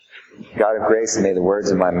God of grace, may the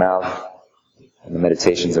words of my mouth and the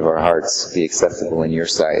meditations of our hearts be acceptable in your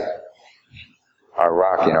sight, our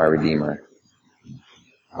rock and our Redeemer.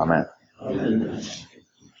 Amen. Amen.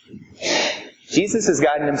 Jesus has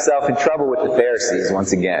gotten himself in trouble with the Pharisees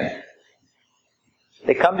once again.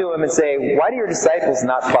 They come to him and say, "Why do your disciples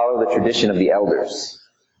not follow the tradition of the elders?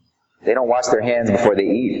 They don't wash their hands before they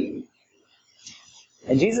eat."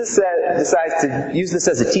 And Jesus decides to use this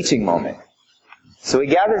as a teaching moment. So he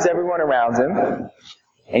gathers everyone around him,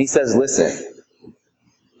 and he says, "Listen,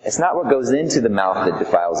 it's not what goes into the mouth that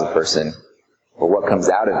defiles a person, but what comes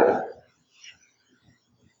out of it."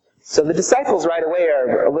 So the disciples right away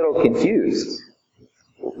are a little confused.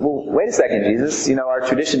 Well, wait a second, Jesus. Our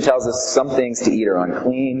tradition tells us some things to eat are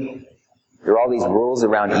unclean. There are all these rules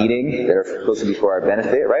around eating that are supposed to be for our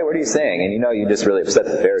benefit, right? What are you saying? And you just really upset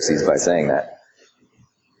the Pharisees by saying that.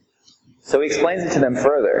 So he explains it to them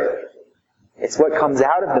further. It's what comes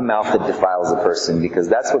out of the mouth that defiles a person, because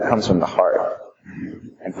that's what comes from the heart.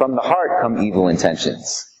 And from the heart come evil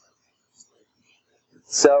intentions.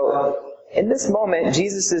 So, in this moment,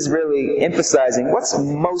 Jesus is really emphasizing what's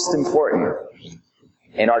most important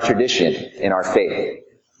in our tradition, in our faith.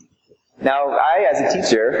 Now, I, as a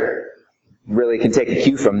teacher, really can take a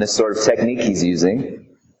cue from this sort of technique he's using.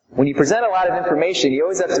 When you present a lot of information, you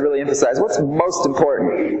always have to really emphasize what's most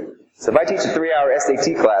important. So if I teach a 3-hour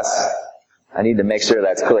SAT class, I need to make sure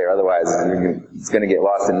that's clear, otherwise it's going to get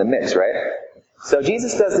lost in the mix, right? So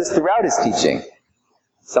Jesus does this throughout his teaching.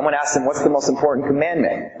 Someone asks him, what's the most important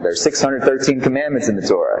commandment? There are 613 commandments in the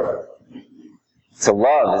Torah. To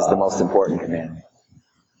love is the most important commandment.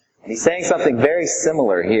 And he's saying something very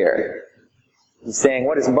similar here. He's saying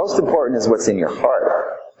what is most important is what's in your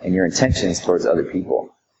heart and your intentions towards other people.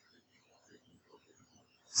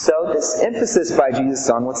 So this emphasis by Jesus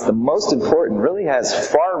on what's the most important really has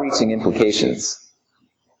far-reaching implications.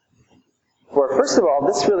 For first of all,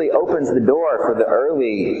 this really opens the door for the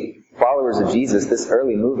early followers of Jesus, this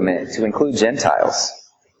early movement, to include Gentiles.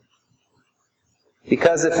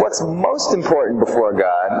 Because if what's most important before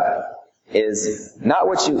God is not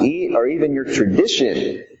what you eat or even your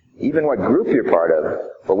tradition, even what group you're part of,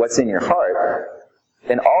 but what's in your heart,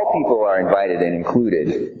 then all people are invited and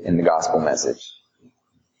included in the gospel message.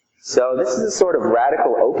 So this is a sort of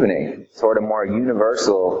radical opening toward a more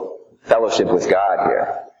universal fellowship with God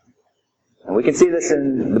here. And we can see this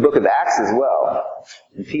in the book of Acts as well.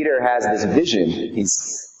 And Peter has this vision. He's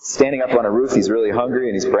standing up on a roof, he's really hungry,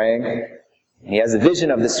 and he's praying. And he has a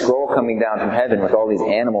vision of this scroll coming down from heaven with all these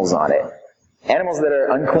animals on it. Animals that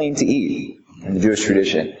are unclean to eat in the Jewish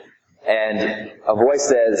tradition. And a voice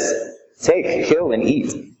says, "Take, kill, and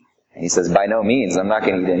eat." And he says, "By no means, I'm not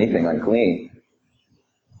going to eat anything unclean."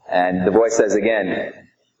 And the voice says again,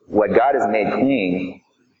 "What God has made clean,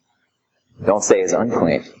 don't say is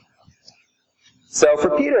unclean." So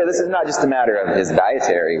for Peter, this is not just a matter of his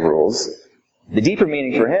dietary rules. The deeper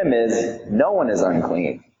meaning for him is no one is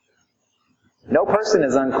unclean. No person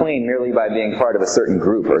is unclean merely by being part of a certain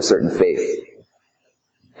group or a certain faith.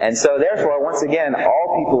 And so therefore, once again,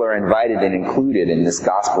 all people are invited and included in this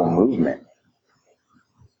gospel movement.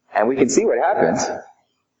 And we can see what happened.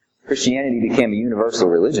 Christianity became a universal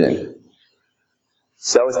religion.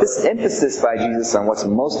 So it's this emphasis by Jesus on what's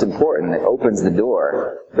most important that opens the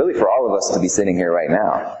door, really for all of us to be sitting here right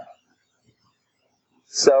now.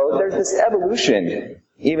 So there's this evolution,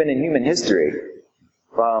 even in human history,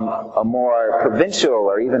 from a more provincial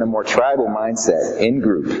or even a more tribal mindset,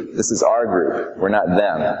 in-group, this is our group, we're not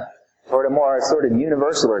them, toward a more sort of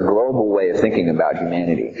universal or global way of thinking about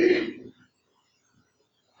humanity.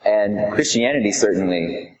 And Christianity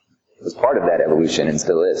certainly was part of that evolution and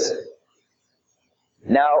still is.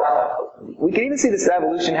 Now, we can even see this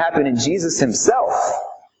evolution happen in Jesus himself.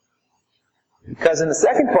 Because in the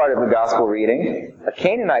second part of the gospel reading, a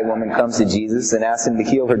Canaanite woman comes to Jesus and asks him to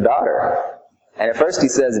heal her daughter. And at first he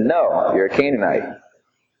says, "No, you're a Canaanite."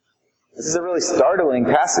 This is a really startling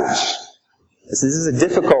passage. This is a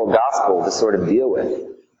difficult gospel to sort of deal with.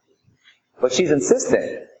 But she's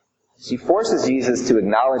insistent. She forces Jesus to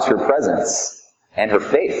acknowledge her presence and her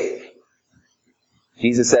faith.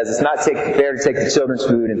 Jesus says, "It's not fair to take the children's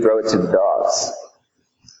food and throw it to the dogs."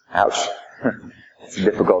 Ouch. It's a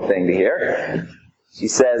difficult thing to hear. She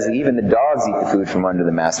says, "Even the dogs eat the food from under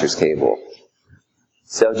the master's table."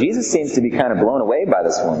 So Jesus seems to be kind of blown away by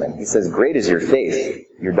this woman. He says, "Great is your faith.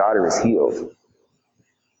 Your daughter is healed."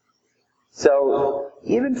 So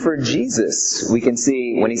even for Jesus, we can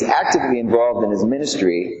see when he's actively involved in his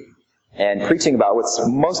ministry and preaching about what's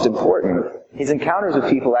most important, his encounters with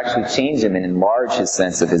people actually change him and enlarge his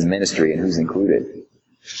sense of his ministry and who's included.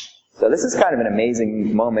 So this is kind of an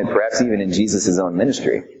amazing moment, perhaps even in Jesus' own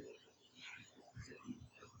ministry.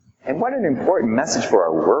 And what an important message for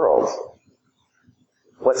our world.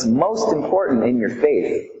 What's most important in your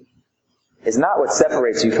faith is not what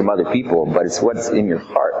separates you from other people, but it's what's in your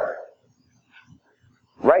heart.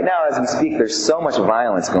 Right now, as we speak, there's so much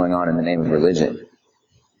violence going on in the name of religion.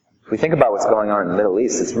 If we think about what's going on in the Middle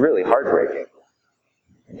East, it's really heartbreaking.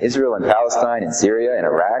 In Israel and Palestine, in Syria, in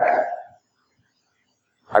Iraq.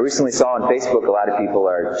 I recently saw on Facebook a lot of people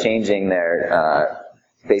are changing their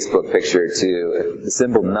Facebook picture to the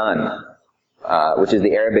symbol Nun, which is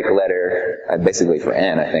the Arabic letter, basically for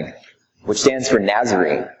N, I think, which stands for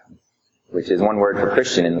Nazarene, which is one word for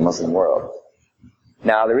Christian in the Muslim world.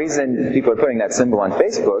 Now, the reason people are putting that symbol on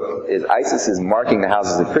Facebook is ISIS is marking the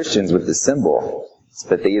houses of Christians with this symbol, so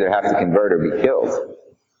that they either have to convert or be killed.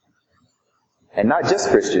 And not just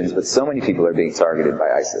Christians, but so many people are being targeted by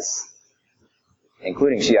ISIS,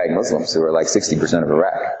 including Shiite Muslims, who are like 60% of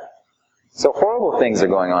Iraq. So horrible things are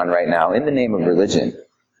going on right now in the name of religion.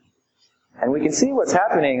 And we can see what's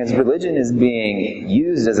happening as religion is being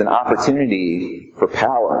used as an opportunity for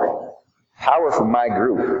power. Power for my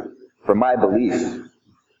group, for my belief.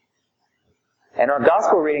 And our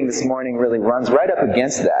gospel reading this morning really runs right up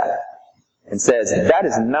against that and says that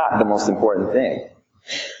is not the most important thing.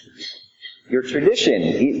 Your tradition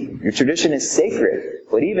is sacred,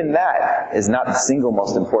 but even that is not the single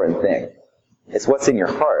most important thing. It's what's in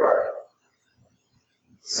your heart.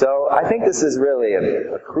 So I think this is really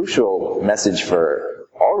a crucial message for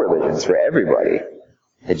all religions, for everybody,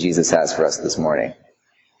 that Jesus has for us this morning.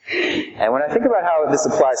 And when I think about how this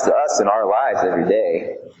applies to us in our lives every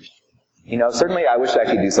day, certainly I wish I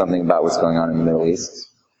could do something about what's going on in the Middle East.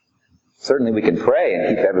 Certainly we can pray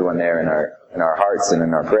and keep everyone there in our hearts and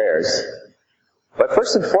in our prayers. But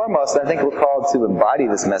first and foremost, I think we're called to embody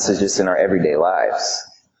this message just in our everyday lives.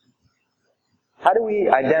 How do we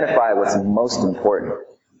identify what's most important?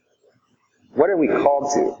 What are we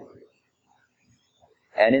called to?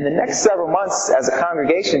 And in the next several months, as a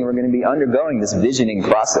congregation, we're going to be undergoing this visioning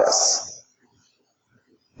process.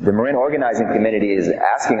 The Marin Organizing Committee is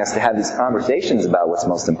asking us to have these conversations about what's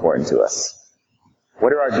most important to us.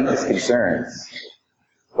 What are our deepest concerns?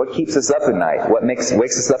 What keeps us up at night? What wakes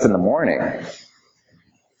us up in the morning?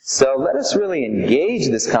 So let us really engage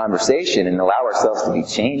this conversation and allow ourselves to be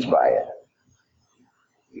changed by it.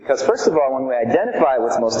 Because first of all, when we identify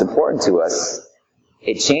what's most important to us,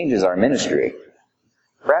 it changes our ministry.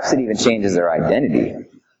 Perhaps it even changes our identity,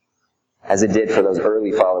 as it did for those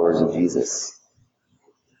early followers of Jesus.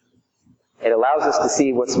 It allows us to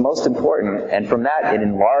see what's most important, and from that, it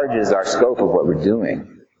enlarges our scope of what we're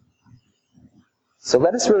doing. So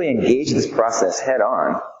let us really engage this process head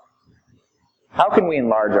on. How can we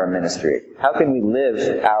enlarge our ministry? How can we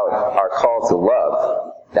live out our call to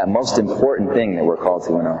love, that most important thing that we're called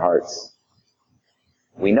to in our hearts?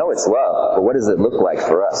 We know it's love, but what does it look like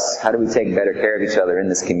for us? How do we take better care of each other in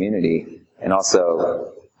this community and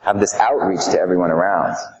also have this outreach to everyone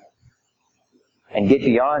around? And get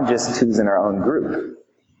beyond just who's in our own group.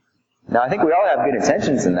 Now, I think we all have good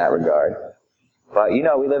intentions in that regard. But,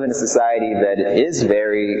 we live in a society that is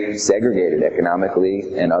very segregated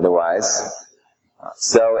economically and otherwise.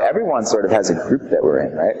 So everyone sort of has a group that we're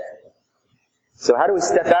in, right? So how do we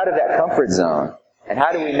step out of that comfort zone? And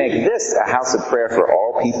how do we make this a house of prayer for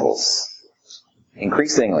all peoples?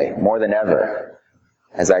 Increasingly, more than ever,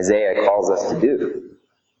 as Isaiah calls us to do.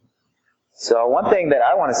 So one thing that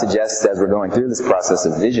I want to suggest as we're going through this process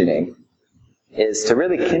of visioning is to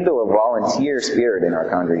really kindle a volunteer spirit in our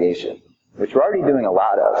congregation, which we're already doing a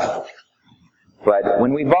lot of. But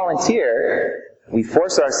when we volunteer, we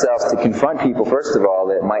force ourselves to confront people, first of all,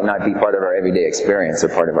 that might not be part of our everyday experience or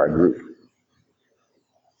part of our group.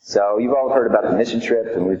 So you've all heard about the mission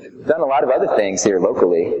trip, and we've done a lot of other things here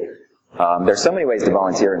locally. There's so many ways to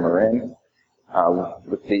volunteer in Marin.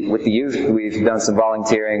 With the youth, we've done some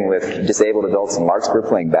volunteering with disabled adults in Larkspur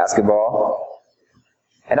playing basketball.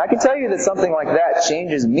 And I can tell you that something like that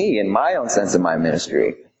changes me in my own sense of my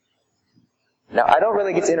ministry. Now, I don't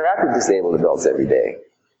really get to interact with disabled adults every day.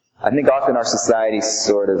 I think often our society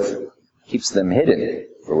sort of keeps them hidden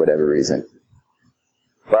for whatever reason.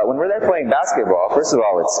 But when we're there playing basketball, first of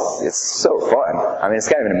all, it's so fun. I mean, it's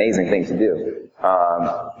kind of an amazing thing to do.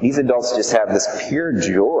 These adults just have this pure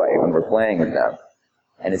joy when we're playing with them.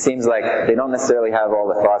 And it seems like they don't necessarily have all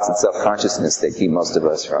the thoughts and self-consciousness that keep most of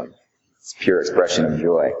us from this pure expression of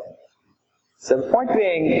joy. So the point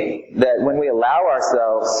being that when we allow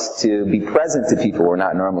ourselves to be present to people we're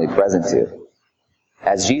not normally present to,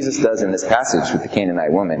 as Jesus does in this passage with the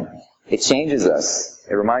Canaanite woman, it changes us.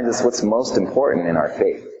 It reminds us what's most important in our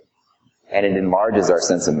faith. And it enlarges our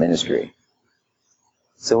sense of ministry.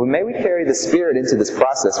 So may we carry the Spirit into this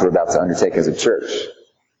process we're about to undertake as a church.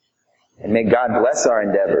 And may God bless our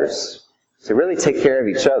endeavors to really take care of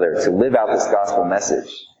each other, to live out this gospel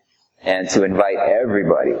message, and to invite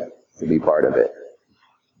everybody to be part of it.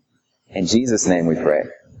 In Jesus' name we pray.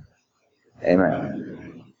 Amen.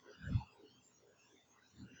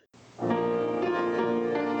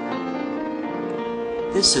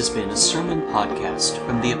 This has been a sermon podcast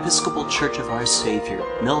from the Episcopal Church of Our Savior,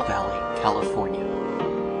 Mill Valley, California.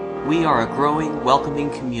 We are a growing, welcoming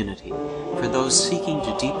community for those seeking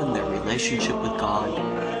to deepen their relationship with God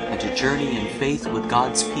and to journey in faith with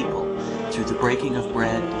God's people through the breaking of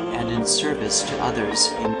bread and in service to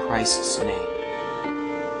others in Christ's name.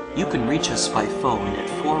 You can reach us by phone at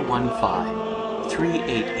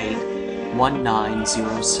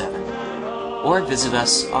 415-388-1907 or visit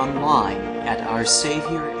us online at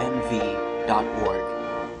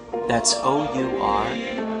oursaviornv.org. That's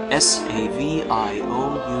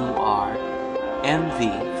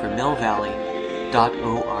OURSAVIOUR-NV for Mill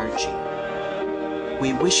Valley.org.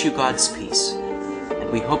 We wish you God's peace,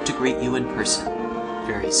 and we hope to greet you in person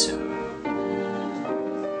very soon.